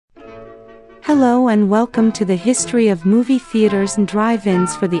Hello and welcome to the history of movie theaters and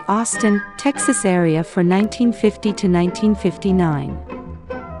drive-ins for the Austin, Texas area for 1950 to 1959.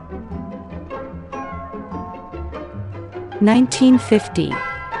 1950.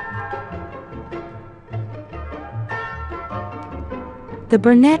 The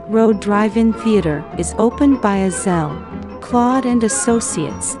Burnett Road Drive-In Theater is opened by Ezell, Claude and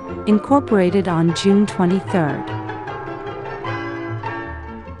Associates, Incorporated on June 23.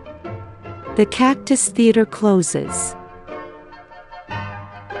 The Cactus Theater closes.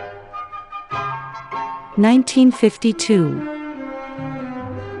 1952.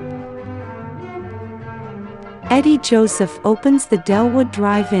 Eddie Joseph opens the Dellwood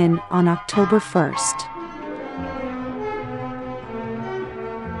Drive-In on October 1st.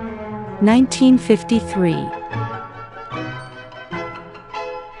 1953.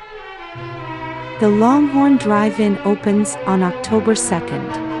 The Longhorn Drive-In opens on October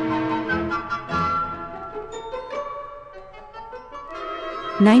 2nd.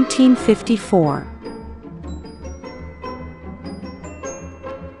 1954.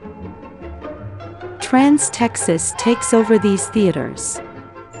 Trans Texas takes over these theaters.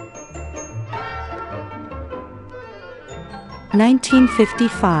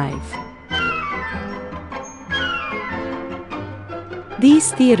 1955.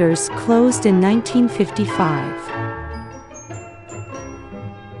 These theaters closed in 1955.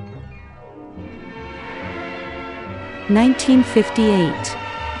 1958.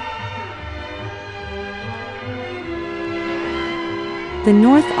 The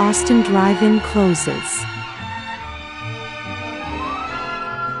North Austin Drive-In closes.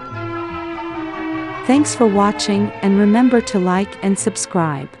 Thanks for watching and remember to like and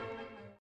subscribe.